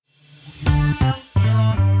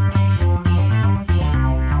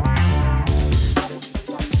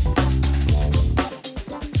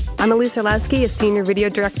I'm Elise Orlowski, a senior video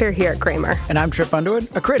director here at Kramer. And I'm Trip Underwood,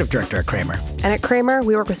 a creative director at Kramer. And at Kramer,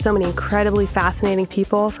 we work with so many incredibly fascinating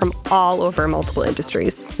people from all over multiple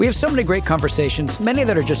industries. We have so many great conversations, many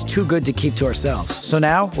that are just too good to keep to ourselves. So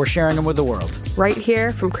now we're sharing them with the world. Right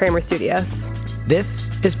here from Kramer Studios.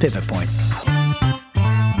 This is Pivot Points.